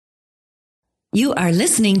You are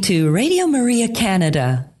listening to Radio Maria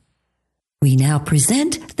Canada. We now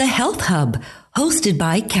present the Health Hub, hosted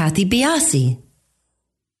by Kathy Biasi.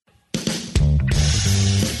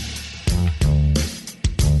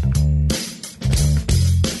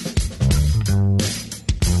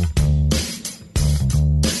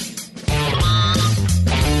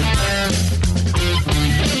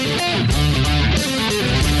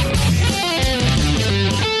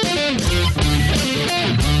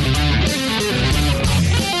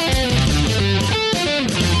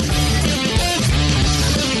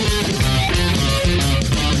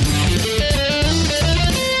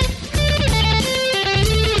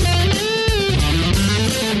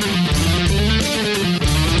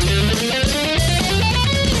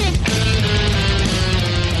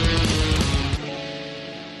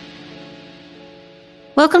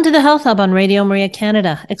 Welcome to the Health Hub on Radio Maria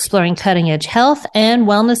Canada, exploring cutting-edge health and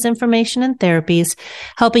wellness information and therapies,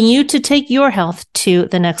 helping you to take your health to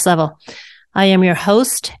the next level. I am your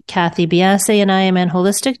host, Kathy Biasi, and I am an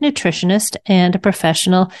holistic nutritionist and a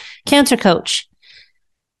professional cancer coach.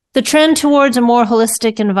 The trend towards a more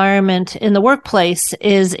holistic environment in the workplace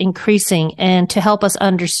is increasing, and to help us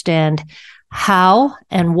understand how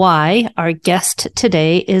and why, our guest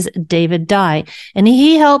today is David Dye, and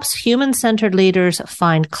he helps human-centered leaders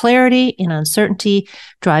find clarity in uncertainty,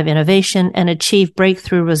 drive innovation, and achieve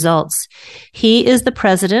breakthrough results. He is the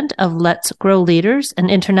president of Let's Grow Leaders, an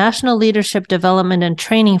international leadership development and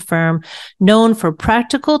training firm known for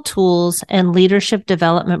practical tools and leadership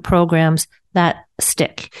development programs that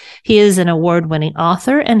stick. He is an award-winning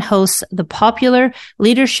author and hosts the popular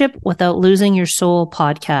Leadership Without Losing Your Soul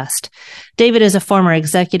podcast. David is a former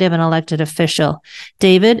executive and elected official.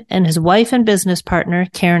 David and his wife and business partner,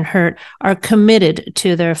 Karen Hurt, are committed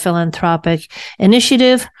to their philanthropic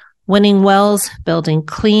initiative, Winning Wells, building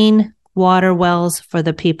clean water wells for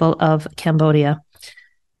the people of Cambodia.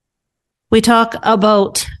 We talk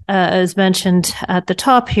about, as mentioned at the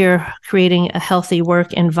top here, creating a healthy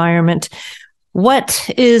work environment. What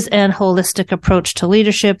is an holistic approach to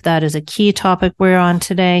leadership? That is a key topic we're on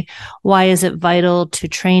today. Why is it vital to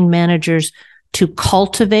train managers to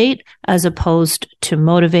cultivate as opposed to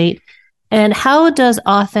motivate? And how does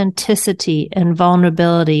authenticity and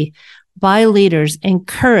vulnerability by leaders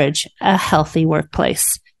encourage a healthy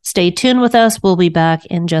workplace? Stay tuned with us. We'll be back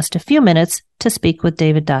in just a few minutes to speak with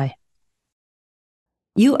David Dye.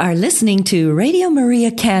 You are listening to Radio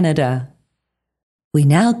Maria Canada. We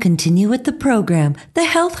now continue with the program, The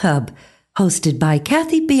Health Hub, hosted by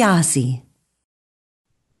Kathy Biasi.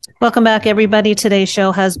 Welcome back, everybody. Today's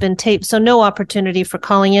show has been taped, so no opportunity for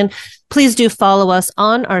calling in. Please do follow us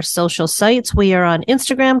on our social sites. We are on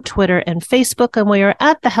Instagram, Twitter, and Facebook, and we are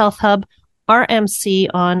at The Health Hub, RMC,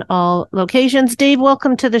 on all locations. Dave,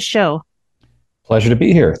 welcome to the show. Pleasure to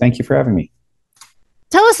be here. Thank you for having me.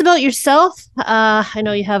 Tell us about yourself. I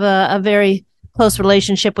know you have a very close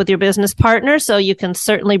relationship with your business partner, so you can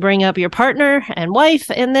certainly bring up your partner and wife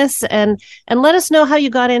in this, and let us know how you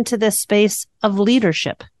got into this space of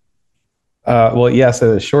leadership. So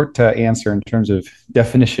the short answer in terms of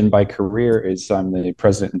definition by career is I'm the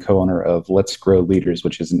president and co-owner of Let's Grow Leaders,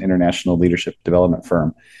 which is an international leadership development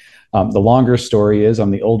firm. The longer story is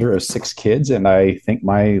I'm the older of 6 kids, and I think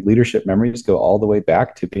my leadership memories go all the way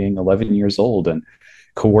back to being 11 years old and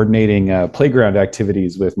coordinating playground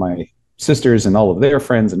activities with my sisters and all of their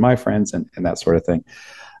friends and my friends and that sort of thing.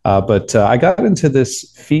 But I got into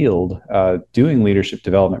this field doing leadership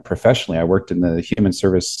development professionally. I worked in the human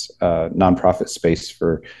service nonprofit space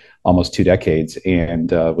for almost 2 decades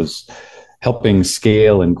and was helping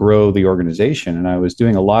scale and grow the organization. And I was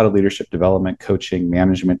doing a lot of leadership development, coaching,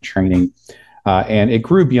 management, training, and it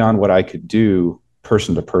grew beyond what I could do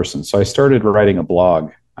person to person. So I started writing a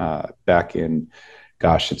blog back in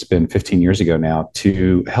it's been 15 years ago now,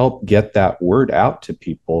 to help get that word out to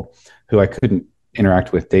people who I couldn't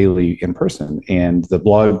interact with daily in person. And the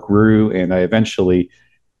blog grew, and I eventually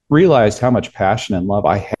realized how much passion and love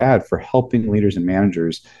I had for helping leaders and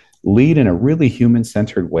managers lead in a really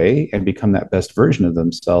human-centered way and become that best version of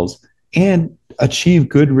themselves and achieve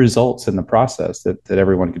good results in the process that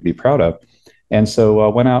everyone could be proud of. And so I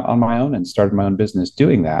went out on my own and started my own business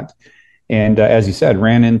doing that. And as you said,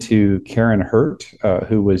 ran into Karen Hurt,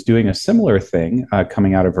 who was doing a similar thing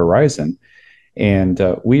coming out of Verizon. And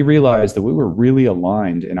we realized that we were really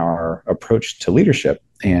aligned in our approach to leadership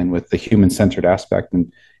and with the human-centered aspect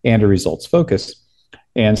and a results focus.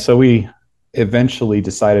 And so we eventually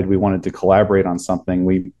decided we wanted to collaborate on something.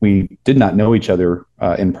 We did not know each other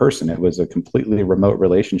in person. It was a completely remote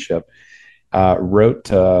relationship. Wrote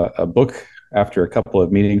a book after a couple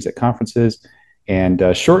of meetings at conferences, And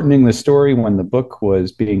shortening the story, when the book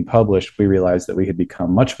was being published, we realized that we had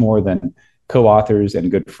become much more than co-authors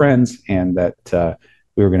and good friends, and that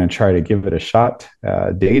we were going to try to give it a shot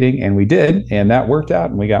dating, and we did, and that worked out,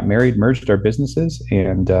 and we got married, merged our businesses,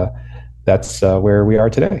 and that's where we are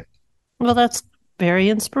today. Well, that's very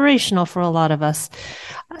inspirational for a lot of us.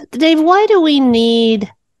 Dave, why do we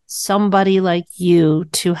need somebody like you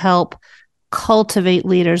to help cultivate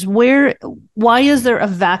leaders? Why is there a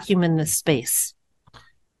vacuum in this space?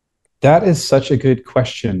 That is such a good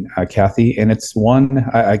question, Kathy. And it's one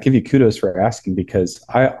I give you kudos for asking, because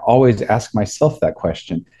I always ask myself that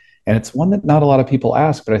question. And it's one that not a lot of people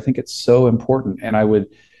ask, but I think it's so important. And I would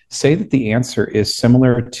say that the answer is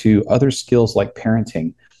similar to other skills like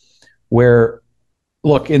parenting, where,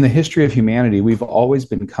 look, in the history of humanity, we've always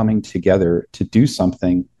been coming together to do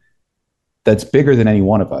something that's bigger than any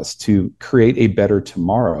one of us, to create a better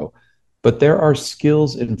tomorrow. But there are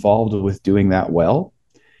skills involved with doing that well,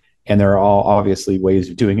 and there are all obviously ways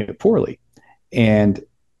of doing it poorly. And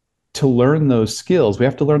to learn those skills, we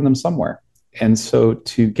have to learn them somewhere. And so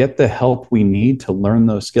to get the help we need to learn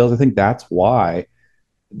those skills, I think that's why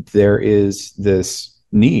there is this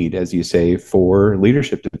need, as you say, for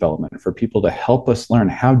leadership development, for people to help us learn,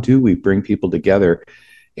 how do we bring people together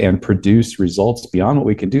and produce results beyond what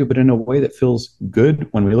we can do, but in a way that feels good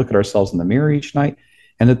when we look at ourselves in the mirror each night,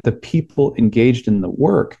 and that the people engaged in the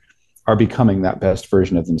work are becoming that best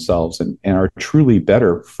version of themselves, and are truly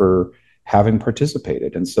better for having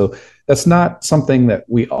participated. And so that's not something that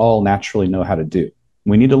we all naturally know how to do.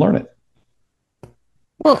 We need to learn it.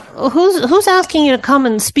 Well, who's asking you to come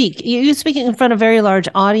and speak? You're speaking in front of very large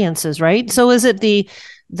audiences, right? So is it the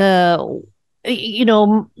the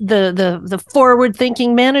forward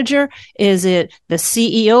thinking manager? Is it the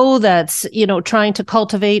CEO that's trying to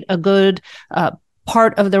cultivate a good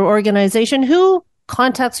part of their organization? Who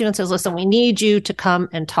contacts you and says, "Listen, we need you to come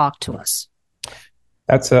and talk to us"?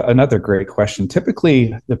 That's another great question.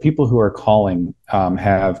 Typically, the people who are calling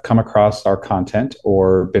have come across our content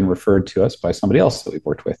or been referred to us by somebody else that we've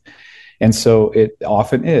worked with. And so it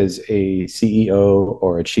often is a CEO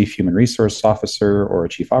or a chief human resource officer or a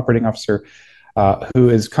chief operating officer who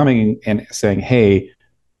is coming and saying, hey,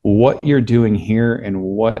 what you're doing here and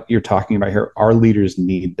what you're talking about here, our leaders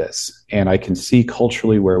need this. And I can see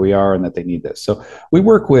culturally where we are and that they need this. So we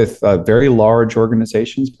work with very large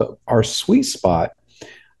organizations, but our sweet spot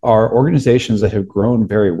are organizations that have grown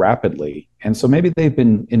very rapidly. And so maybe they've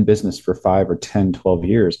been in business for 5 or 10, 12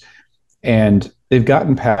 years. And they've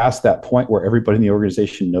gotten past that point where everybody in the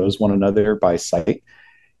organization knows one another by sight.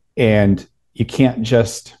 And you can't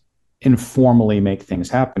just informally make things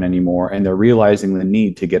happen anymore. And they're realizing the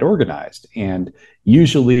need to get organized. And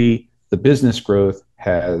usually the business growth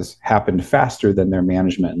has happened faster than their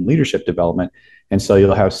management and leadership development. And so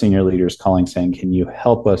you'll have senior leaders calling saying, can you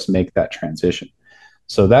help us make that transition?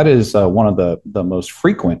 So that is one of the most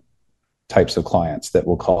frequent types of clients that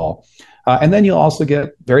will call. And then you'll also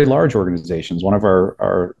get very large organizations. One of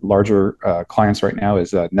our larger clients right now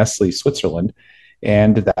is Nestle Switzerland.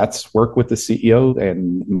 And that's work with the CEO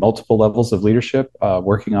and multiple levels of leadership,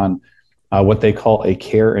 working on what they call a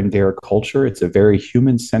care and dare culture. It's a very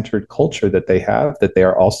human-centered culture that they have, that they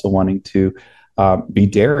are also wanting to be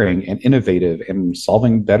daring and innovative and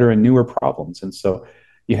solving better and newer problems. And so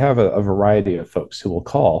you have a variety of folks who will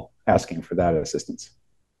call asking for that assistance.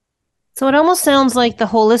 So it almost sounds like the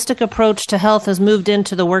holistic approach to health has moved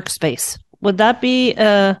into the workspace. Would that be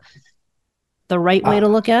the right way to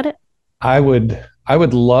look at it? I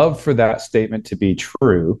would love for that statement to be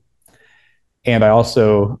true. And I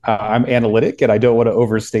also, I'm analytic and I don't want to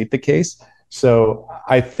overstate the case. So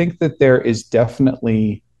I think that there is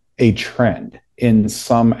definitely a trend in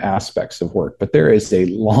some aspects of work, but there is a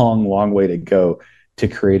long, long way to go to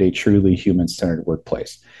create a truly human-centered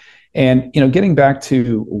workplace. And, getting back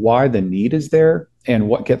to why the need is there and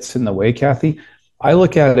what gets in the way, Kathy, I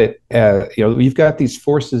look at it as, we've got these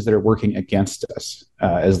forces that are working against us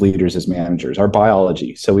as leaders, as managers, our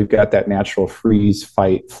biology. So we've got that natural freeze,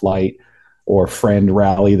 fight, flight, or friend,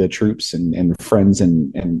 rally the troops, and friends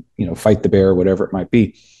and fight the bear, whatever it might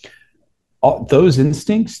be. Those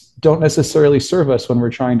instincts don't necessarily serve us when we're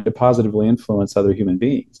trying to positively influence other human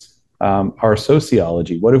beings. Our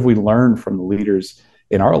sociology, what have we learned from the leaders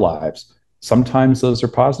in our lives? Sometimes those are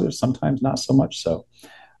positive, sometimes not so much so.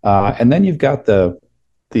 And then you've got the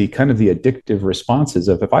kind of the addictive responses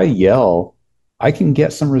of, if I yell, I can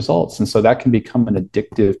get some results. And so that can become an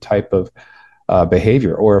addictive type of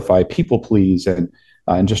behavior. Or if I people please and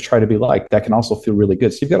just try to be liked, that can also feel really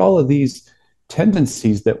good. So you've got all of these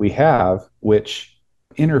tendencies that we have, which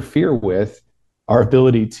interfere with our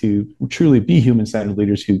ability to truly be human-centered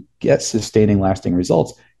leaders who get sustaining, lasting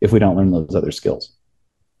results if we don't learn those other skills.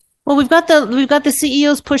 Well, we've got the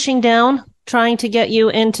CEOs pushing down, trying to get you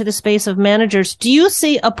into the space of managers. Do you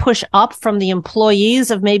see a push up from the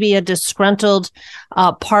employees of maybe a disgruntled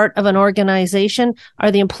part of an organization?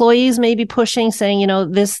 Are the employees maybe pushing, saying,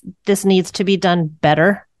 this needs to be done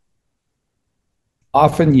better?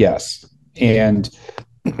 Often, yes. And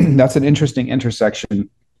that's an interesting intersection.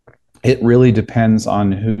 It really depends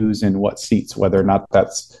on who's in what seats, whether or not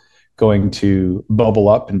that's going to bubble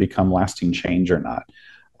up and become lasting change or not.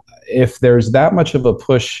 If there's that much of a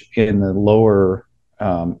push in the lower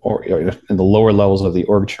or in the lower levels of the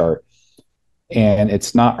org chart, and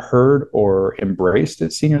it's not heard or embraced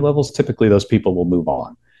at senior levels, typically those people will move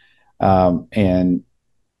on. And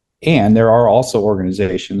there are also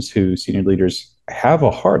organizations who senior leaders have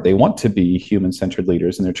a heart. They want to be human-centered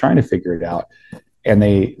leaders, and they're trying to figure it out. And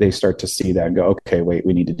they start to see that and go, okay, wait,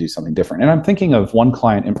 we need to do something different. And I'm thinking of one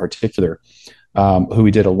client in particular who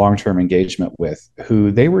we did a long-term engagement with,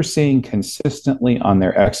 who they were seeing consistently on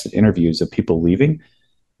their exit interviews of people leaving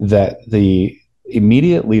that the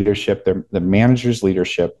immediate leadership, the manager's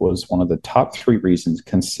leadership was one of the top 3 reasons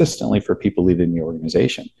consistently for people leaving the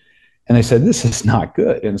organization. And they said, this is not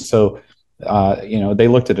good. And so, they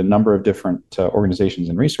looked at a number of different organizations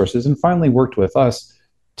and resources and finally worked with us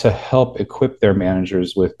to help equip their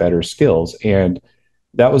managers with better skills. And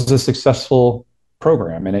that was a successful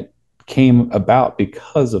program. And it came about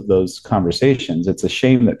because of those conversations. It's a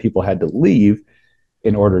shame that people had to leave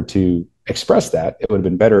in order to express that. It would have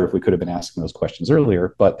been better if we could have been asking those questions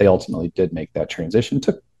earlier, but they ultimately did make that transition. It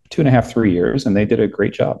took 2.5, 3 years, and they did a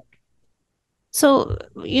great job. So,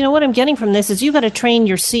 what I'm getting from this is you've got to train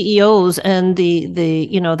your CEOs and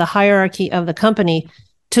the hierarchy of the company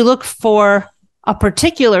to look for a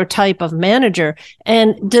particular type of manager.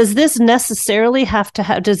 And does this manager necessarily have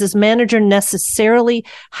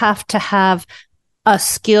to have a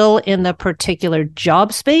skill in the particular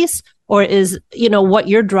job space? Or is, what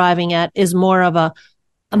you're driving at is more of a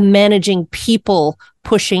managing people,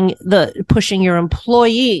 pushing your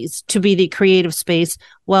employees to be the creative space,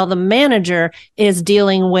 while the manager is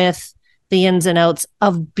dealing with the ins and outs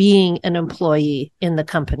of being an employee in the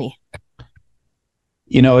company?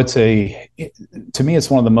 To me, it's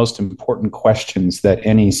one of the most important questions that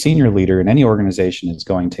any senior leader in any organization is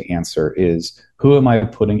going to answer is, who am I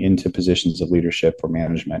putting into positions of leadership or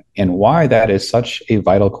management? And why that is such a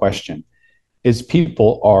vital question is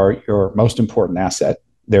people are your most important asset.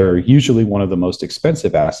 They're usually one of the most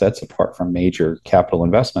expensive assets apart from major capital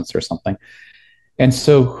investments or something. And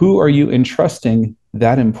so who are you entrusting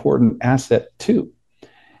that important asset to?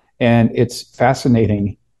 And it's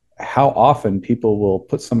fascinating how often people will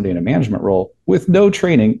put somebody in a management role with no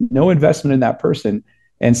training, no investment in that person,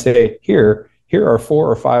 and say, here are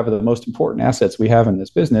 4 or 5 of the most important assets we have in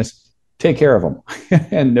this business. Take care of them.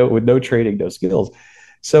 And with no training, no skills.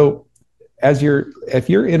 So if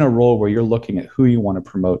you're in a role where you're looking at who you want to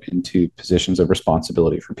promote into positions of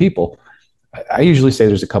responsibility for people, I usually say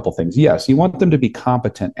there's a couple things. Yes, you want them to be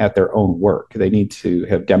competent at their own work. They need to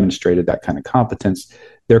have demonstrated that kind of competence.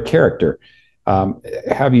 Their character.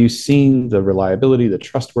 Have you seen the reliability, the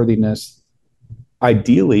trustworthiness?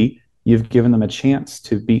 Ideally, you've given them a chance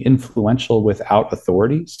to be influential without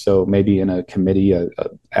authority. So maybe in a committee, a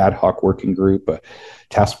ad hoc working group, a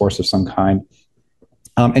task force of some kind,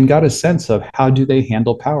 and got a sense of how do they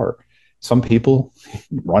handle power. Some people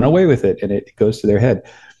run away with it and it goes to their head.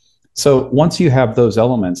 So once you have those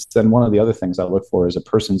elements, then one of the other things I look for is a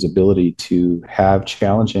person's ability to have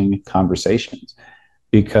challenging conversations.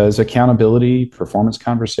 Because accountability, performance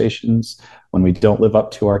conversations, when we don't live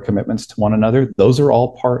up to our commitments to one another, those are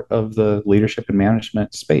all part of the leadership and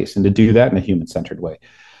management space, and to do that in a human-centered way.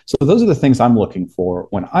 So those are the things I'm looking for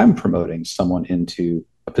when I'm promoting someone into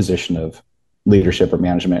a position of leadership or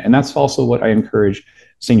management. And that's also what I encourage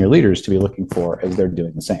senior leaders to be looking for as they're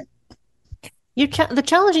doing the same. The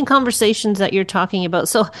challenging conversations that you're talking about.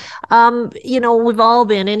 So, we've all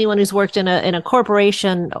been, anyone who's worked in a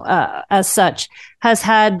corporation as such has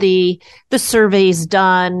had the surveys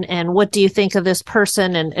done. And what do you think of this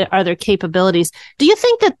person? And are there capabilities? Do you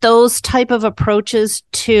think that those type of approaches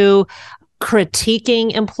to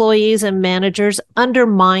critiquing employees and managers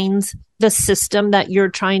undermines the system that you're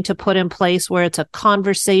trying to put in place, where it's a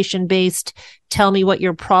conversation based, tell me what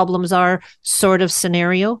your problems are sort of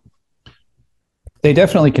scenario? They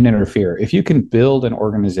definitely can interfere. If you can build an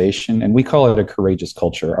organization, and we call it a courageous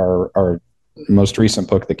culture. Our most recent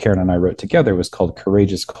book that Karen and I wrote together was called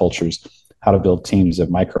Courageous Cultures: How to Build Teams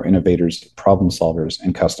of Micro Innovators, Problem Solvers,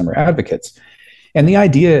 and Customer Advocates. And the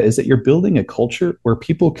idea is that you're building a culture where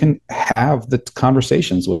people can have the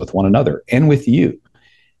conversations with one another and with you.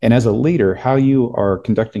 And as a leader, how you are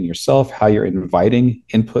conducting yourself, how you're inviting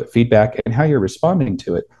input, feedback, and how you're responding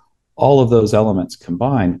to it, all of those elements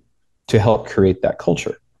combine to help create that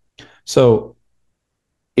culture. So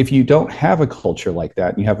if you don't have a culture like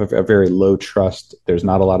that and you have a very low trust, there's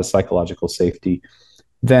not a lot of psychological safety,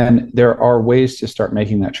 then there are ways to start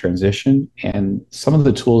making that transition. And some of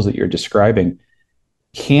the tools that you're describing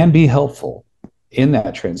can be helpful in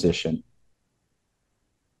that transition.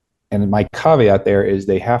 And my caveat there is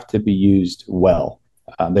they have to be used well.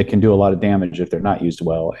 They can do a lot of damage if they're not used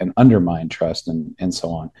well and undermine trust and so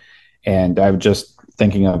on. And I'm just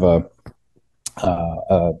thinking of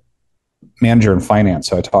a manager in finance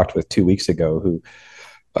who I talked with 2 weeks ago who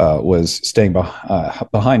was staying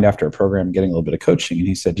behind after a program, getting a little bit of coaching. And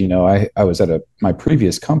he said, I was at my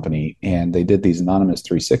previous company and they did these anonymous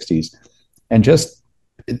 360s and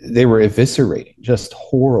they were eviscerating, just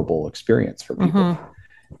horrible experience for people. Mm-hmm.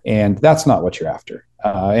 And that's not what you're after.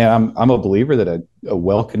 And I'm a believer that a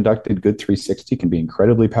well-conducted, good 360 can be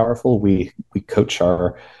incredibly powerful. We coach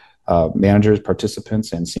our managers,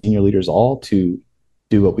 participants, and senior leaders all to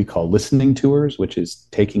do what we call listening tours, which is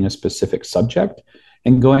taking a specific subject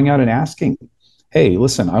and going out and asking, hey,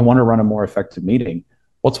 listen, I want to run a more effective meeting.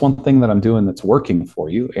 What's one thing that I'm doing that's working for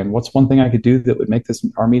you? And what's one thing I could do that would make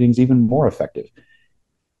our meetings even more effective?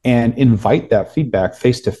 And invite that feedback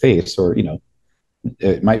face-to-face, or,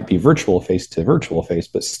 it might be virtual face to virtual face,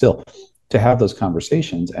 but still to have those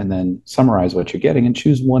conversations and then summarize what you're getting and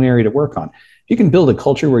choose one area to work on. You can build a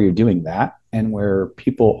culture where you're doing that and where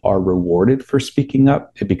people are rewarded for speaking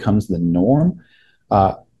up. It becomes the norm,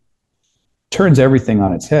 turns everything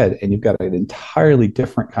on its head. And you've got an entirely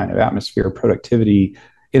different kind of atmosphere, productivity,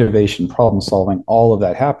 innovation, problem solving, all of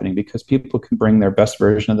that happening because people can bring their best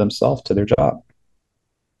version of themselves to their job.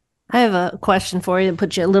 I have a question for you to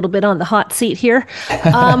put you a little bit on the hot seat here.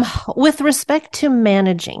 With respect to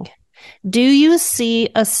managing, do you see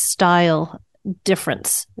a style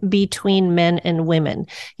difference between men and women?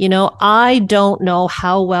 I don't know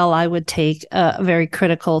how well I would take a very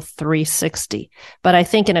critical 360, but I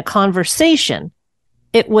think in a conversation,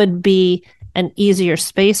 it would be an easier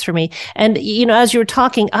space for me. And, as you were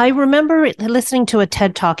talking, I remember listening to a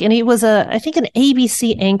TED Talk, and he was I think an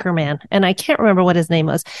ABC anchorman, and I can't remember what his name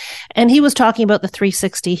was. And he was talking about the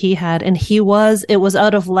 360 he had, and it was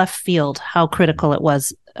out of left field how critical it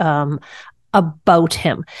was about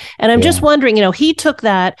him. And I'm just wondering, he took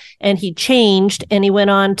that and he changed and he went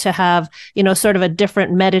on to have, sort of a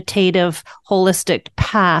different meditative, holistic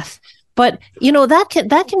path. But,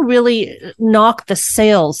 that can really knock the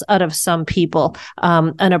sails out of some people,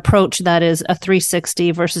 an approach that is a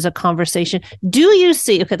 360 versus a conversation. Do you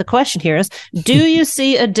see, the question here is, do you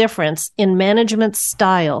see a difference in management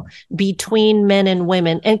style between men and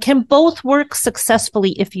women? And can both work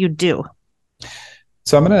successfully if you do?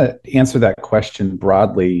 So I'm going to answer that question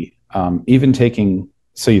broadly, even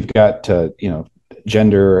so you've got,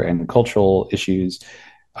 gender and cultural issues.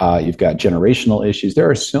 You've got generational issues. There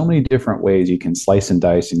are so many different ways you can slice and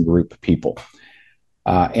dice and group people.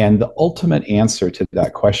 And the ultimate answer to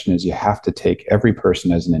that question is you have to take every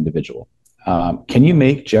person as an individual. Can you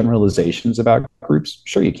make generalizations about groups?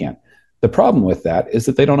 Sure you can. The problem with that is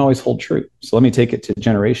that they don't always hold true. So let me take it to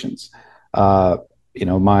generations. My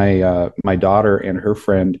daughter and her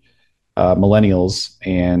friend, millennials,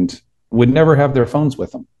 and would never have their phones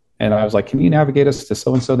with them. And I was like, can you navigate us to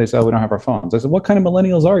so-and-so? They said, oh, we don't have our phones. I said, what kind of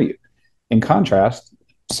millennials are you? In contrast,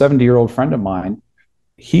 a 70-year-old friend of mine,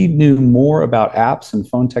 he knew more about apps and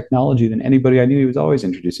phone technology than anybody I knew. He was always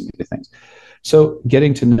introducing me to things. So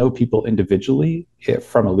getting to know people individually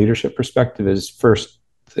from a leadership perspective is first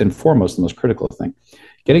and foremost the most critical thing.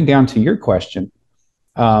 Getting down to your question,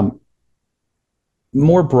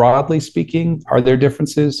 more broadly speaking, are there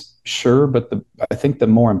differences? Sure, but I think the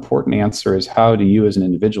more important answer is how do you as an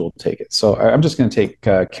individual take it? So I'm just going to take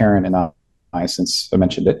Karen and I, since I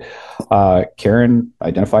mentioned it. Karen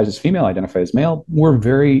identifies as female, identifies as male. We're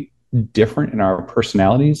very different in our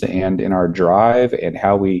personalities and in our drive and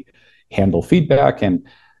how we handle feedback and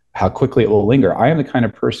how quickly it will linger. I am the kind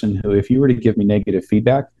of person who, if you were to give me negative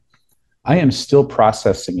feedback, I am still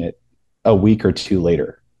processing it a week or two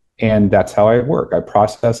later. And that's how I work. I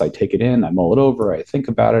process, I take it in, I mull it over, I think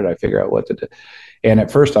about it, I figure out what to do. And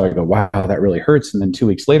at first I would go, wow, that really hurts. And then 2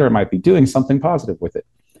 weeks later, I might be doing something positive with it.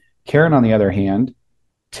 Karen, on the other hand,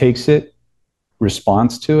 takes it,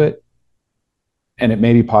 responds to it, and it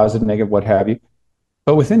may be positive, negative, what have you.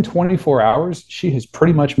 But within 24 hours, she has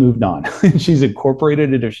pretty much moved on. She's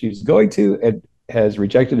incorporated it if she's going to, and has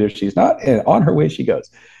rejected it if she's not, and on her way she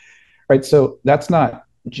goes. right? So that's not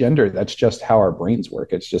gender. That's just how our brains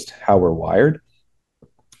work. It's just how we're wired.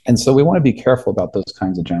 And so we want to be careful about those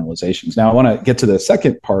kinds of generalizations. Now, I want to get to the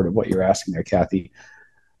second part of what you're asking there, Kathy.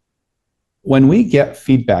 When we get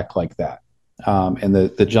feedback like that, and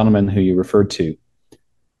the gentleman who you referred to,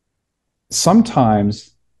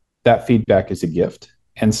 sometimes that feedback is a gift,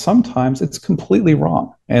 and sometimes it's completely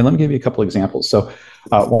wrong. And let me give you a couple examples. So,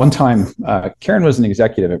 one time, Karen was an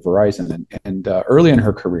executive at Verizon, and early in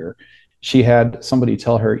her career, she had somebody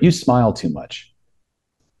tell her, "You smile too much."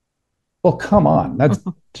 Well, come on, that's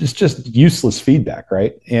just useless feedback,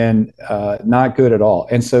 right? And not good at all.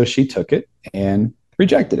 And so she took it and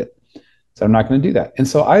rejected it. So I'm not going to do that. And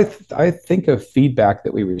so I think of feedback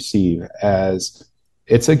that we receive as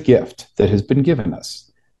it's a gift that has been given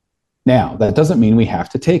us. Now, that doesn't mean we have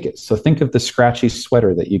to take it. So think of the scratchy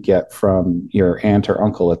sweater that you get from your aunt or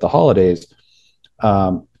uncle at the holidays.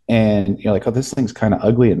 And you're like, oh, this thing's kind of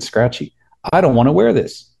ugly and scratchy. I don't want to wear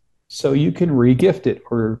this. So you can re-gift it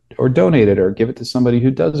or donate it or give it to somebody who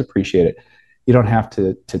does appreciate it. You don't have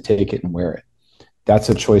to take it and wear it. That's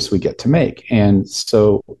a choice we get to make. And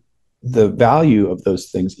so the value of those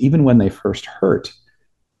things, even when they first hurt,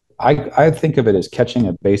 I think of it as catching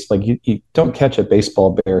a base. Like you don't catch a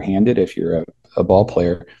baseball barehanded if you're a ball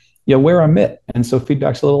player. You wear a mitt. And so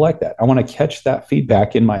feedback's a little like that. I want to catch that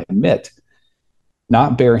feedback in my mitt,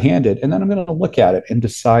 not barehanded. And then I'm going to look at it and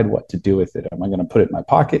decide what to do with it. Am I going to put it in my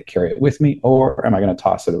pocket, carry it with me, or am I going to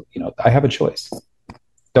toss it? I have a choice.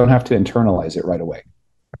 Don't have to internalize it right away.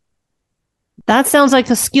 That sounds like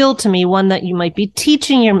a skill to me, one that you might be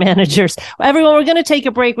teaching your managers. Everyone, we're going to take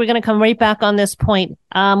a break. We're going to come right back on this point.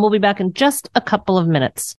 We'll be back in just a couple of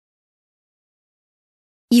minutes.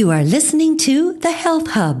 You are listening to The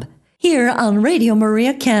Health Hub here on Radio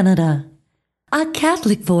Maria Canada, a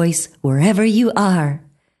Catholic voice wherever you are.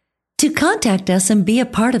 To contact us and be a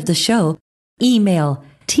part of the show, email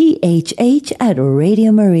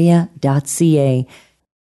thh@radiomaria.ca.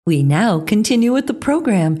 We now continue with the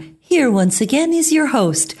program. Here once again is your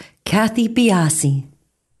host, Kathy Biasi.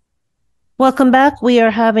 Welcome back. We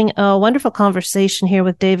are having a wonderful conversation here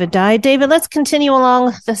with David Dye. David, let's continue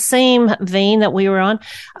along the same vein that we were on.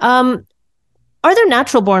 Are there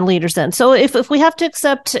natural born leaders then? So if we have to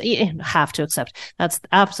accept, that's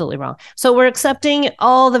absolutely wrong. So we're accepting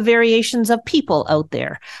all the variations of people out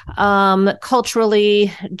there,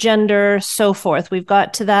 culturally, gender, so forth. We've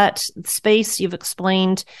got to that space. You've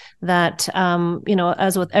explained that,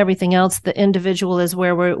 as with everything else, the individual is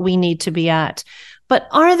where we need to be at. But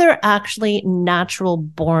are there actually natural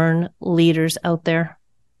born leaders out there?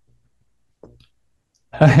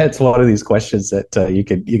 It's one of these questions that you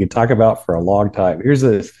can talk about for a long time. Here's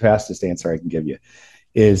the fastest answer I can give you: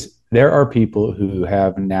 is there are people who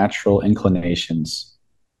have natural inclinations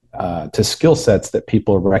to skill sets that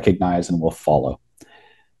people recognize and will follow.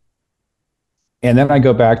 And then I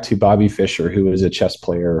go back to Bobby Fischer, who was a chess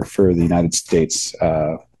player for the United States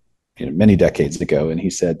many decades ago, and he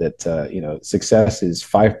said that success is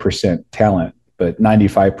 5% talent, but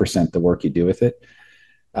 95% the work you do with it.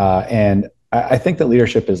 And I think that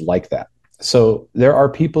leadership is like that. So there are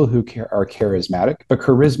people who are charismatic, but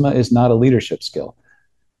charisma is not a leadership skill.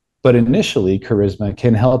 But initially, charisma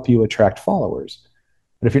can help you attract followers.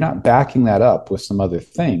 But if you're not backing that up with some other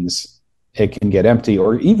things, it can get empty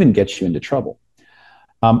or even get you into trouble.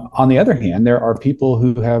 On the other hand, there are people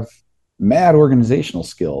who have mad organizational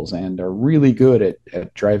skills and are really good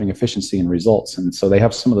at driving efficiency and results. And so they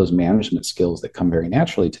have some of those management skills that come very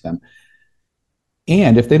naturally to them.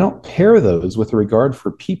 And if they don't pair those with a regard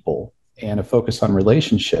for people and a focus on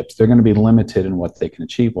relationships, they're going to be limited in what they can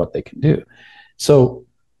achieve, what they can do. So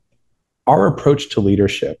our approach to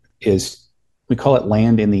leadership is, we call it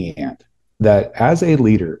land in the ant, that as a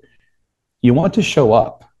leader, you want to show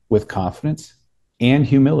up with confidence and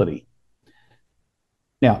humility.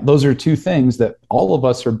 Now, those are two things that all of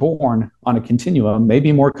us are born on a continuum,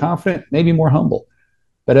 maybe more confident, maybe more humble.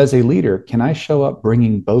 But as a leader, can I show up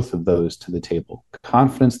bringing both of those to the table?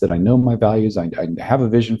 Confidence that I know my values, I have a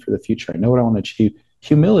vision for the future, I know what I want to achieve.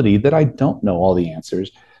 Humility that I don't know all the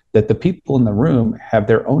answers, that the people in the room have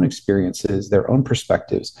their own experiences, their own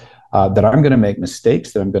perspectives, that I'm going to make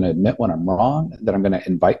mistakes, that I'm going to admit when I'm wrong, that I'm going to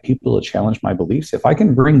invite people to challenge my beliefs. If I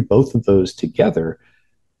can bring both of those together,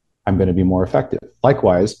 I'm going to be more effective.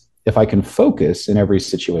 Likewise, if I can focus in every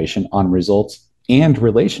situation on results and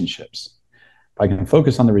relationships, I can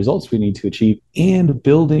focus on the results we need to achieve and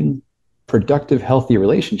building productive, healthy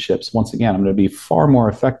relationships, once again, I'm going to be far more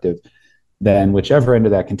effective than whichever end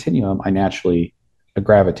of that continuum I naturally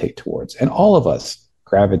gravitate towards. And all of us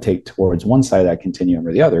gravitate towards one side of that continuum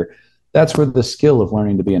or the other. That's where the skill of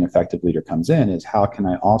learning to be an effective leader comes in, is how can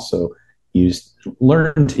I also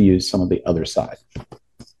learn to use some of the other side.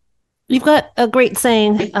 You've got a great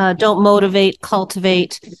saying, don't motivate,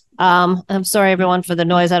 cultivate. I'm sorry, everyone, for the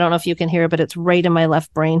noise. I don't know if you can hear it, but it's right in my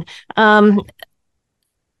left brain.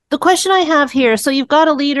 The question I have here, so you've got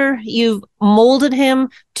a leader, you've molded him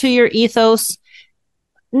to your ethos.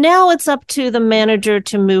 Now it's up to the manager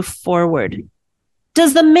to move forward.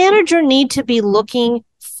 Does the manager need to be looking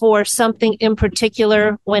for something in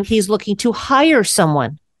particular when he's looking to hire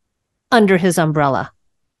someone under his umbrella?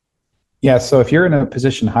 Yeah, so if you're in a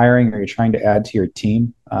position hiring or you're trying to add to your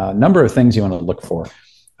team, a number of things you want to look for.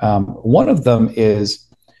 One of them is,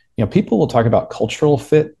 people will talk about cultural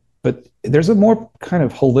fit, but there's a more kind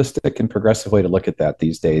of holistic and progressive way to look at that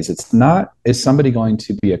these days. It's not, is somebody going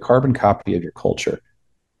to be a carbon copy of your culture?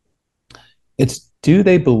 It's, do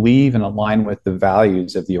they believe and align with the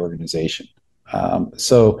values of the organization?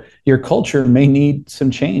 So your culture may need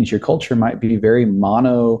some change. Your culture might be very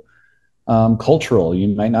cultural. You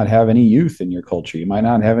might not have any youth in your culture. You might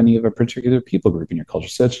not have any of a particular people group in your culture.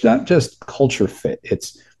 So it's not just culture fit,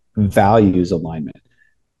 it's values alignment.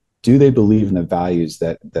 Do they believe in the values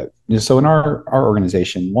so in our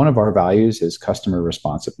organization, one of our values is customer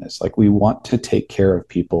responsiveness. Like, we want to take care of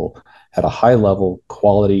people at a high level,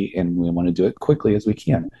 quality, and we want to do it quickly as we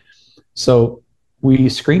can. So we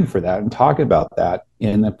screen for that and talk about that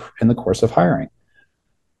in the course of hiring.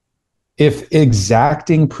 If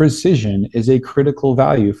exacting precision is a critical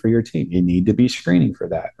value for your team, you need to be screening for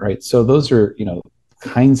that, right? So those are,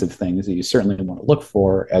 kinds of things that you certainly want to look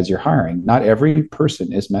for as you're hiring. Not every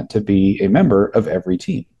person is meant to be a member of every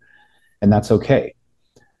team, and that's okay.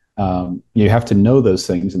 You have to know those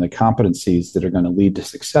things and the competencies that are going to lead to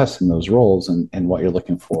success in those roles and what you're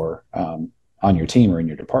looking for on your team or in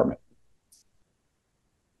your department.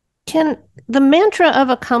 Can the mantra of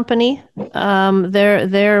a company,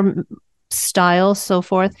 their style, so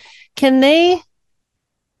forth, can they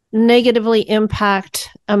negatively impact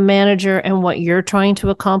a manager and what you're trying to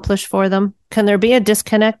accomplish for them? Can there be a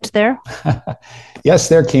disconnect there? Yes,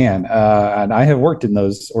 there can. And I have worked in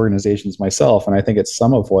those organizations myself, and I think it's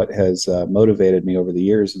some of what has motivated me over the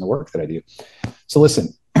years in the work that I do. So listen,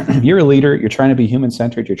 you're a leader, you're trying to be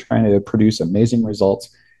human-centered, you're trying to produce amazing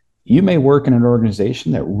results. You may work in an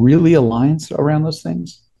organization that really aligns around those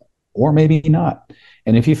things, or maybe not.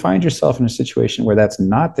 And if you find yourself in a situation where that's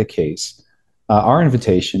not the case, our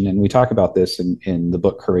invitation, and we talk about this in the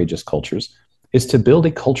book Courageous Cultures, is to build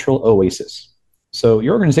a cultural oasis. So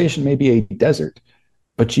your organization may be a desert,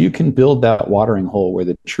 but you can build that watering hole where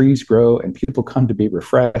the trees grow and people come to be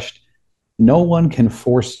refreshed. No one can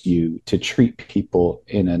force you to treat people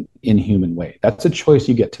in an inhuman way. That's a choice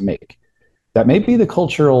you get to make. That may be the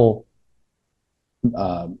cultural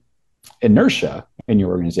inertia in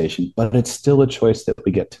your organization, but it's still a choice that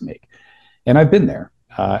we get to make. And I've been there.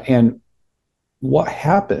 And what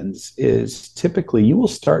happens is typically you will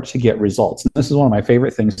start to get results. And this is one of my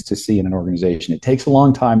favorite things to see in an organization. It takes a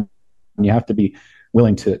long time and you have to be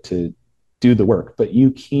willing to do the work, but you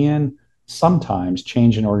can sometimes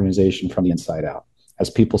change an organization from the inside out as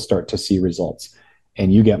people start to see results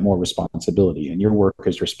and you get more responsibility and your work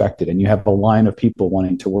is respected and you have a line of people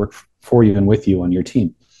wanting to work for you and with you on your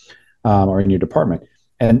team or in your department.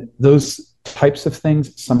 And those types of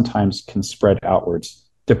things sometimes can spread outwards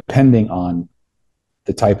depending on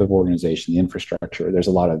the type of organization, the infrastructure. There's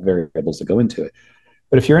a lot of variables that go into it.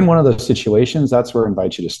 But if you're in one of those situations, that's where I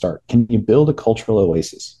invite you to start. Can you build a cultural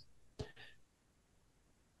oasis?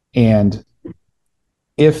 And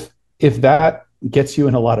if that gets you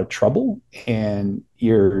in a lot of trouble and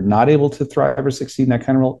you're not able to thrive or succeed in that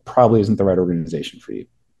kind of role, probably isn't the right organization for you.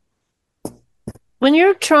 When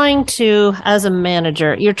you're trying to, as a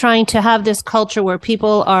manager, you're trying to have this culture where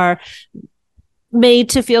people are made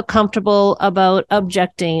to feel comfortable about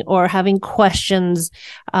objecting or having questions,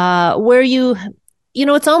 where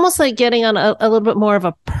it's almost like getting on a little bit more of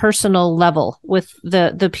a personal level with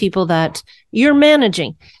the people that you're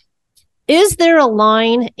managing. Is there a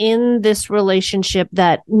line in this relationship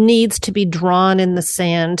that needs to be drawn in the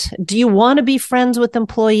sand? Do you want to be friends with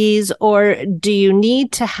employees, or do you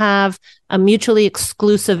need to have a mutually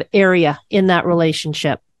exclusive area in that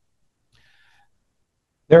relationship?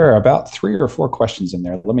 There are about 3 or 4 questions in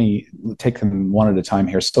there. Let me take them one at a time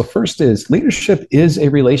here. So first is, leadership is a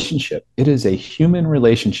relationship. It is a human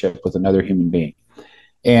relationship with another human being.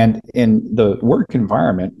 And in the work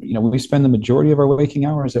environment, we spend the majority of our waking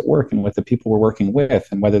hours at work and with the people we're working with,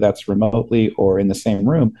 and whether that's remotely or in the same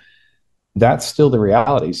room, that's still the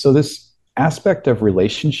reality. So this aspect of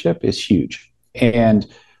relationship is huge. And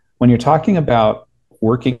when you're talking about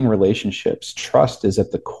working relationships, trust is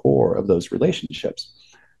at the core of those relationships.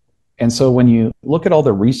 And so when you look at all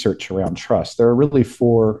the research around trust, there are really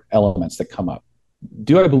four elements that come up.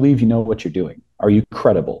 Do I believe you know what you're doing? Are you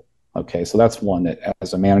credible? Okay, so that's one that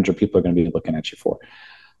as a manager, people are going to be looking at you for.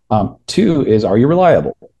 Two is, are you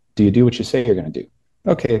reliable? Do you do what you say you're going to do?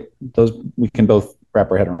 Okay, those we can both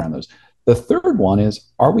wrap our head around those. The third one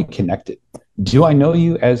is, are we connected? Do I know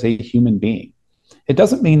you as a human being? It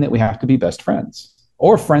doesn't mean that we have to be best friends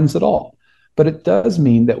or friends at all, but it does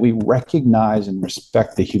mean that we recognize and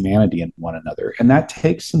respect the humanity in one another. And that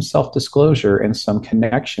takes some self-disclosure and some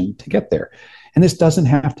connection to get there. And this doesn't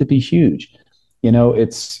have to be huge. You know,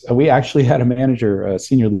 we actually had a manager, a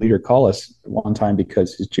senior leader, call us one time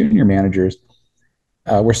because his junior managers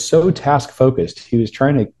were so task focused. He was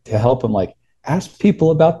trying to help them, like, ask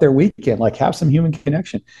people about their weekend, like have some human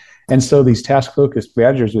connection. And so these task focused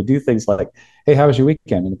managers would do things like, hey, how was your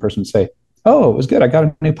weekend? And the person would say, oh, it was good. I got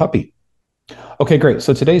a new puppy. Okay, great.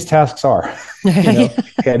 So today's tasks are,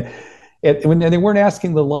 and when they weren't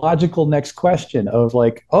asking the logical next question of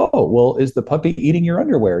like, oh, well, is the puppy eating your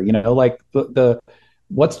underwear? You know, like the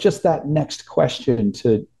what's just that next question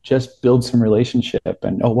to just build some relationship,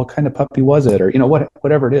 and what kind of puppy was it, or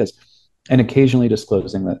whatever it is, and occasionally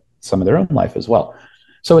disclosing that some of their own life as well.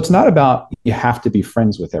 So it's not about you have to be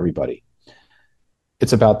friends with everybody.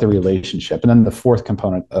 It's about the relationship. And then the fourth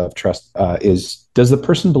component of trust is, does the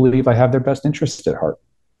person believe I have their best interests at heart?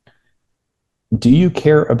 Do you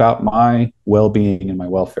care about my well-being and my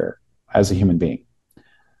welfare as a human being?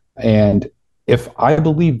 And if I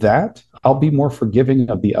believe that, I'll be more forgiving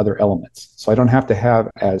of the other elements. So I don't have to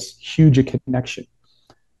have as huge a connection.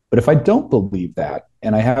 But if I don't believe that,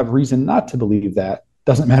 and I have reason not to believe that,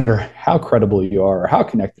 doesn't matter how credible you are or how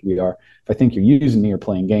connected we are, if I think you're using me or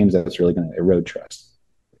playing games, that's really going to erode trust.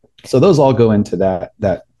 So those all go into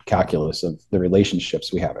that calculus of the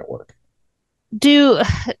relationships we have at work. Do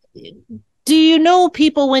you know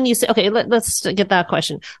people when you say, okay, let's get that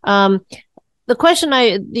question. The question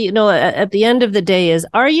at the end of the day is,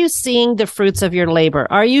 are you seeing the fruits of your labor?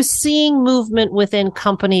 Are you seeing movement within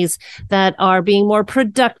companies that are being more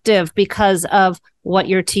productive because of what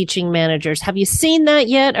you're teaching managers? Have you seen that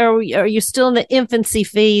yet? Or are you still in the infancy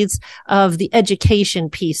phase of the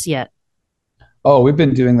education piece yet? Oh, we've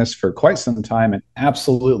been doing this for quite some time, and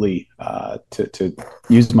absolutely, to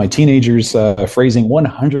use my teenagers' phrasing,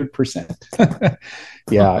 100%.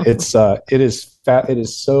 Yeah, it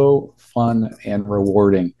is so fun and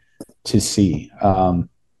rewarding to see. I'm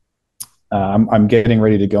getting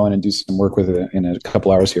ready to go in and do some work in a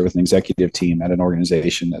couple hours here with an executive team at an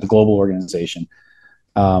organization, at a global organization,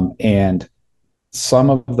 and some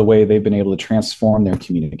of the way they've been able to transform their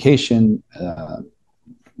communication,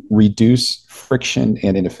 reduce friction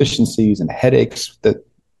and inefficiencies and headaches that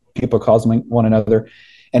people cause one another.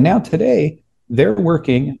 And now today, they're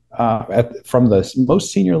working from the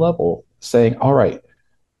most senior level saying, all right,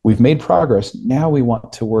 we've made progress. Now we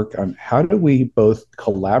want to work on how do we both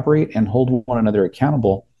collaborate and hold one another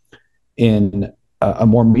accountable in a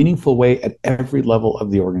more meaningful way at every level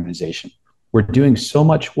of the organization. We're doing so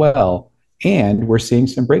much well, and we're seeing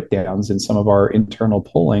some breakdowns in some of our internal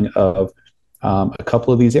polling of a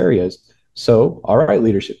couple of these areas. So, all right,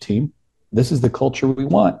 leadership team, this is the culture we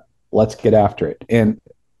want. Let's get after it. And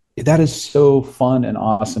that is so fun and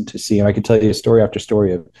awesome to see. And I can tell you story after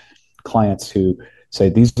story of clients who say,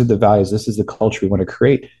 these are the values, this is the culture we want to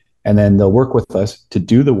create. And then they'll work with us to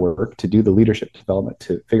do the work, to do the leadership development,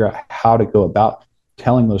 to figure out how to go about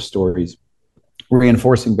telling those stories,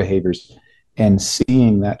 reinforcing behaviors, and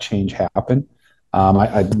seeing that change happen.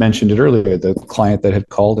 I mentioned it earlier, the client that had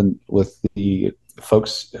called and with the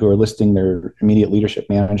folks who are listing their immediate leadership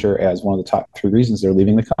manager as one of the top 3 reasons they're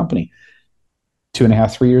leaving the company.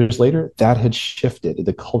 2.5, 3 years later, that had shifted.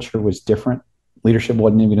 The culture was different. Leadership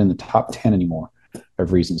wasn't even in the top 10 anymore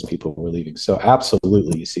of reasons people were leaving. So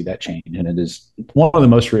absolutely, you see that change. And it is one of the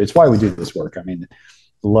most, it's why we do this work. I mean,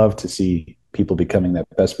 love to see people becoming that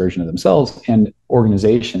best version of themselves and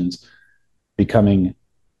organizations becoming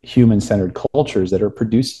human-centered cultures that are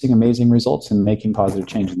producing amazing results and making positive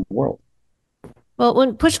change in the world. Well,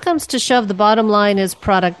 when push comes to shove, the bottom line is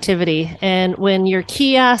productivity. And when your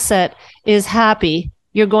key asset is happy,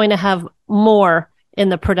 you're going to have more in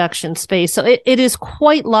the production space. So it is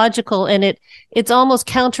quite logical, and it's almost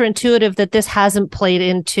counterintuitive that this hasn't played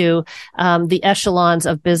into the echelons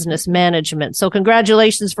of business management. So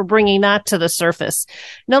congratulations for bringing that to the surface.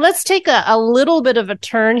 Now let's take a little bit of a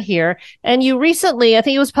turn here. And you recently, I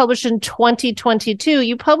think it was published in 2022,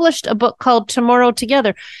 you published a book called Tomorrow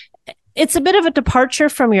Together. It's a bit of a departure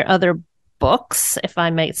from your other books, if I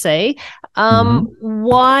might say.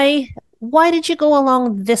 Why did you go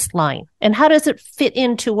along this line, and how does it fit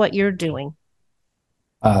into what you're doing?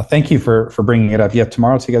 Thank you for bringing it up. Yeah,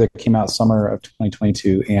 Tomorrow Together came out summer of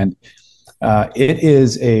 2022, and it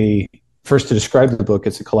is first to describe the book,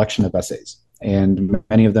 it's a collection of essays, and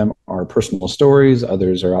many of them are personal stories,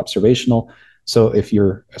 others are observational. So if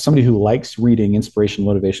you're somebody who likes reading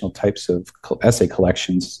inspirational, motivational types of essay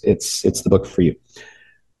collections, it's the book for you.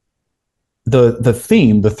 The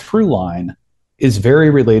theme, the through line, is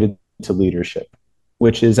very related to leadership,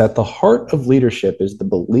 which is at the heart of leadership is the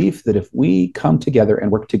belief that if we come together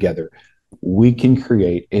and work together, we can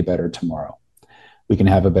create a better tomorrow. We can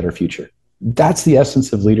have a better future. That's the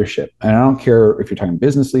essence of leadership. And I don't care if you're talking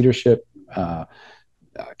business leadership,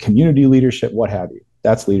 community leadership, what have you.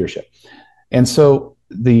 That's leadership. And so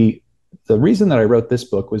the reason that I wrote this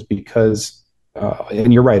book was because,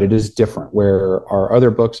 and you're right, it is different, where our other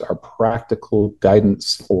books are practical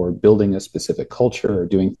guidance for building a specific culture or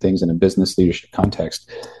doing things in a business leadership context.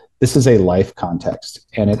 This is a life context,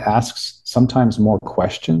 and it asks sometimes more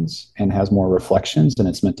questions and has more reflections, and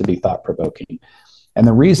it's meant to be thought-provoking. And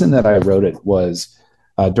the reason that I wrote it was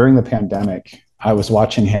during the pandemic, I was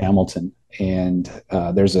watching Hamilton, and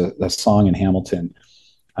there's a song in Hamilton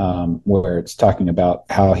where it's talking about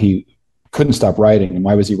how he couldn't stop writing. And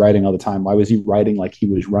why was he writing all the time? Why was he writing like he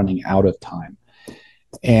was running out of time?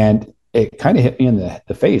 And it kind of hit me in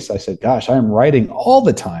the face. I said, gosh, I'm writing all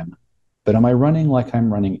the time, but am I running like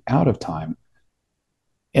I'm running out of time?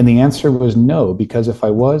 And the answer was no, because if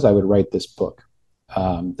I was, I would write this book.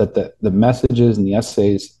 That the messages and the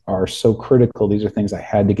essays are so critical. These are things I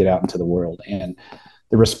had to get out into the world. And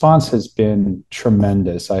the response has been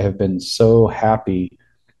tremendous. I have been so happy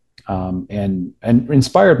and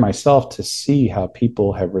inspired myself to see how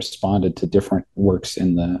people have responded to different works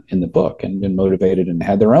in the book and been motivated and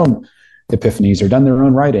had their own epiphanies or done their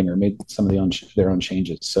own writing or made some of their own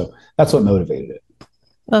changes. So that's what motivated it.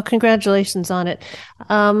 Well, congratulations on it.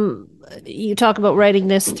 You talk about writing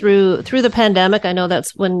this through the pandemic. I know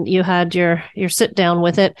that's when you had your sit down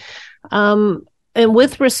with it. And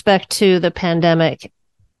with respect to the pandemic,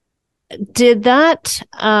 did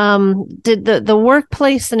the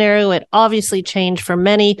workplace scenario, it obviously changed for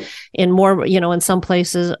many in more, in some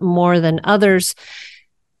places more than others.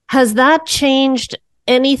 Has that changed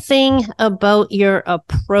anything about your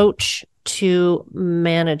approach to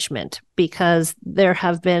management? Because there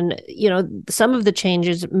have been, some of the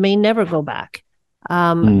changes may never go back.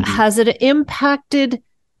 Has it impacted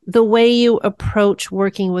the way you approach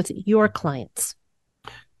working with your clients?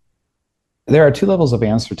 There are two levels of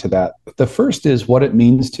answer to that. The first is what it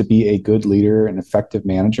means to be a good leader and effective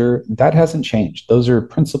manager. That hasn't changed. Those are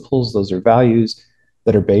principles, those are values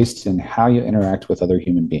that are based in how you interact with other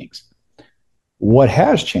human beings. What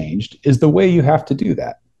has changed is the way you have to do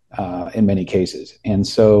that in many cases. And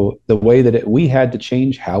so the way that we had to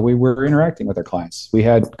change how we were interacting with our clients. We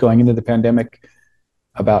had, going into the pandemic,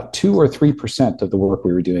 about 2 or 3% of the work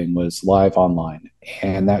we were doing was live online.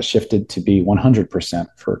 And that shifted to be 100%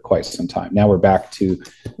 for quite some time. Now we're back to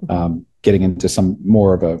getting into some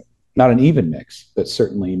more of a, not an even mix, but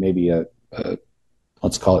certainly maybe a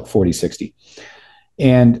let's call it 40-60.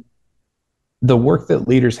 And the work that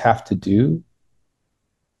leaders have to do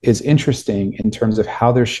is interesting in terms of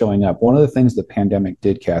how they're showing up. One of the things the pandemic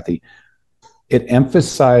did, Kathy, it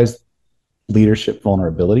emphasized leadership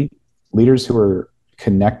vulnerability. Leaders who are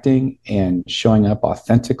connecting and showing up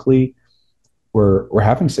authentically were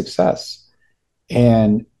having success.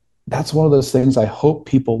 And that's one of those things I hope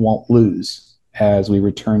people won't lose as we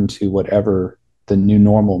return to whatever the new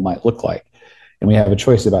normal might look like. And we have a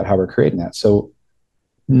choice about how we're creating that. So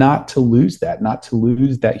not to lose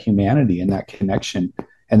that humanity and that connection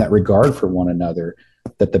and that regard for one another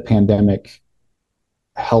that the pandemic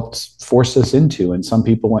helped force us into. And some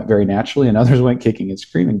people went very naturally and others went kicking and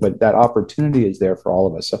screaming, but that opportunity is there for all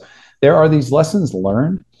of us. So there are these lessons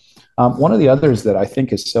learned. One of the others that I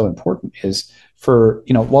think is so important is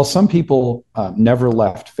while some people never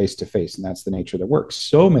left face-to-face, and that's the nature of their work,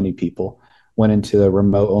 so many people went into a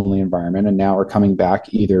remote-only environment and now are coming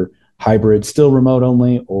back either hybrid, still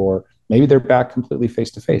remote-only, or maybe they're back completely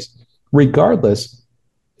face-to-face. Regardless,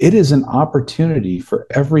 it is an opportunity for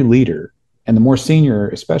every leader, and the more senior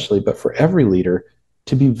especially, but for every leader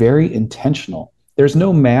to be very intentional. There's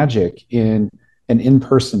no magic in an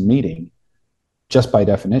in-person meeting just by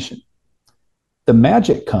definition. The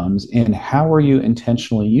magic comes in how are you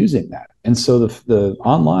intentionally using that? And so the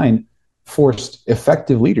online forced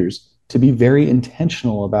effective leaders to be very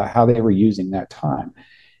intentional about how they were using that time.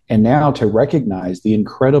 And now to recognize the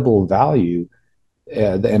incredible value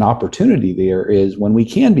and opportunity there is when we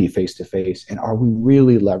can be face-to-face, and are we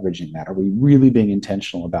really leveraging that? Are we really being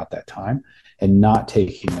intentional about that time and not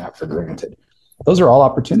taking that for granted? those are all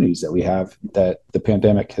opportunities that we have that the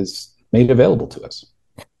pandemic has made available to us.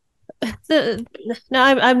 Now,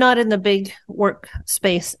 I'm not in the big work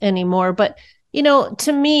space anymore, but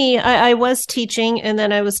to me, I was teaching and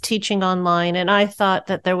then I was teaching online, and I thought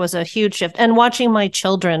that there was a huge shift. And watching my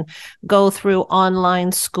children go through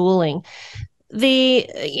online schooling, the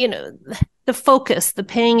focus, the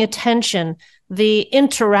paying attention, the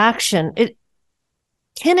interaction,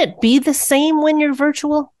 can it be the same when you're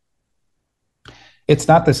virtual? It's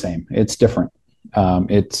not the same. It's different.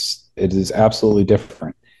 It is absolutely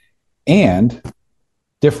different. And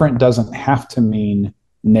different doesn't have to mean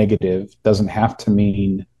negative, doesn't have to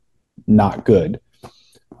mean not good.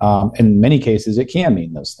 In many cases, it can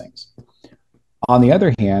mean those things. On the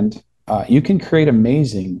other hand, you can create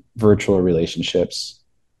amazing virtual relationships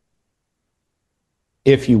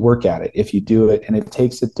if you work at it, if you do it, and it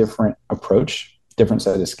takes a different approach, different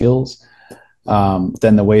set of skills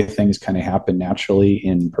than the way things kind of happen naturally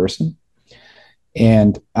in person.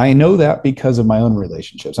 And I know that because of my own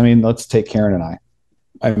relationships. I mean, let's take Karen and I.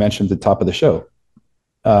 I mentioned at the top of the show.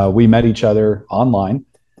 We met each other online,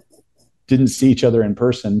 didn't see each other in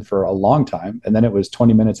person for a long time. And then it was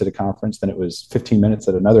 20 minutes at a conference. Then it was 15 minutes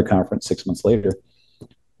at another conference 6 months later.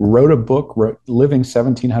 Wrote a book, living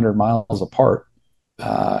 1,700 miles apart,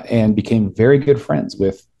 and became very good friends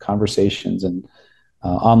with conversations and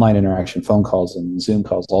online interaction, phone calls and Zoom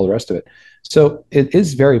calls, all the rest of it. So it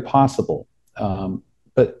is very possible.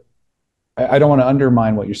 But I don't want to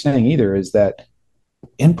undermine what you're saying either, is that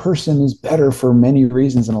in-person is better for many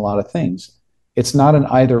reasons and a lot of things. It's not an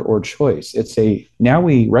either or choice. Now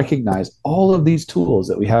we recognize all of these tools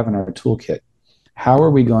that we have in our toolkit. How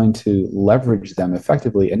are we going to leverage them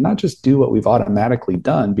effectively and not just do what we've automatically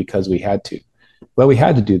done because we had to? Well, we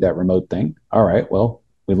had to do that remote thing. All right, well,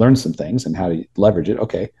 we learned some things and how to leverage it.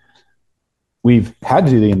 Okay. We've had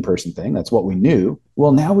to do the in-person thing. That's what we knew.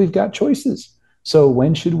 Well, now we've got choices. So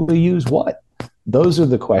when should we use what? Those are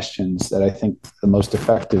the questions that I think the most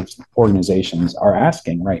effective organizations are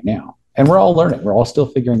asking right now. And we're all learning. We're all still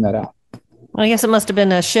figuring that out. Well, I guess it must have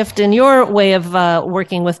been a shift in your way of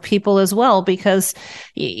working with people as well, because,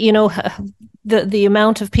 the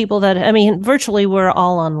amount of people virtually we're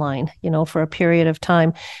all online, for a period of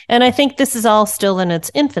time. And I think this is all still in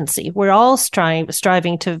its infancy. We're all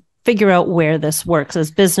striving to figure out where this works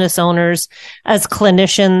as business owners, as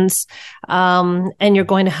clinicians. And you're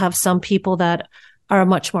going to have some people that are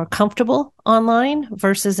much more comfortable online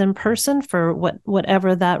versus in person for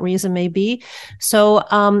whatever that reason may be. So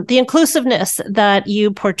the inclusiveness that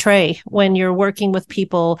you portray when you're working with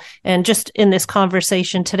people and just in this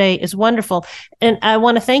conversation today is wonderful. And I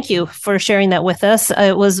want to thank you for sharing that with us.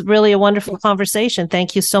 It was really a wonderful conversation.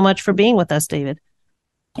 Thank you so much for being with us, David.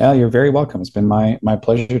 Yeah, you're very welcome. It's been my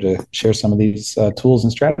pleasure to share some of these tools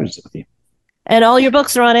and strategies with you. And all your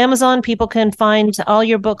books are on Amazon. People can find all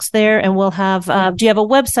your books there. And we'll have, do you have a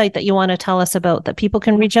website that you want to tell us about that people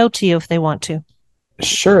can reach out to you if they want to?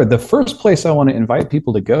 Sure. The first place I want to invite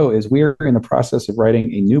people to go is we're in the process of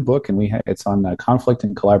writing a new book, and it's on conflict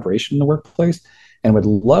and collaboration in the workplace. And would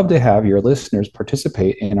love to have your listeners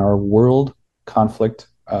participate in our World Conflict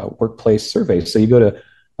Workplace Survey. So you go to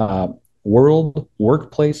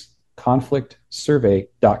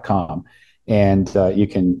worldworkplaceconflictsurvey.com. And you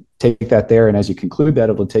can take that there. And as you conclude that,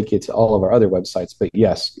 it'll take you to all of our other websites. But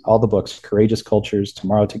yes, all the books, Courageous Cultures,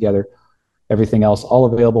 Tomorrow Together, everything else, all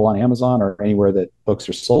available on Amazon or anywhere that books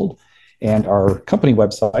are sold. And our company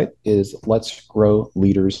website is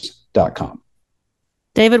letsgrowleaders.com.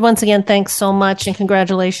 David, once again, thanks so much and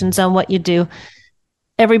congratulations on what you do.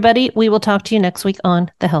 Everybody, we will talk to you next week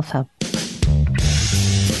on The Health Hub.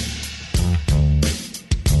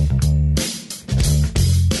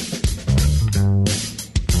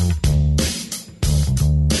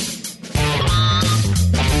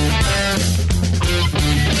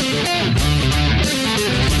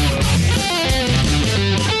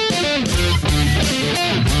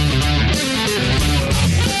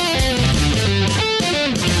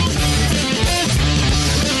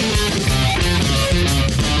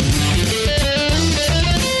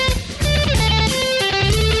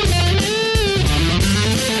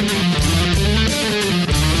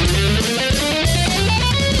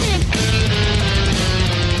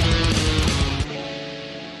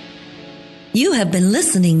 You have been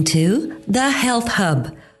listening to The Health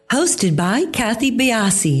Hub, hosted by Kathy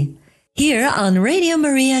Biasi, here on Radio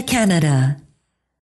Maria Canada.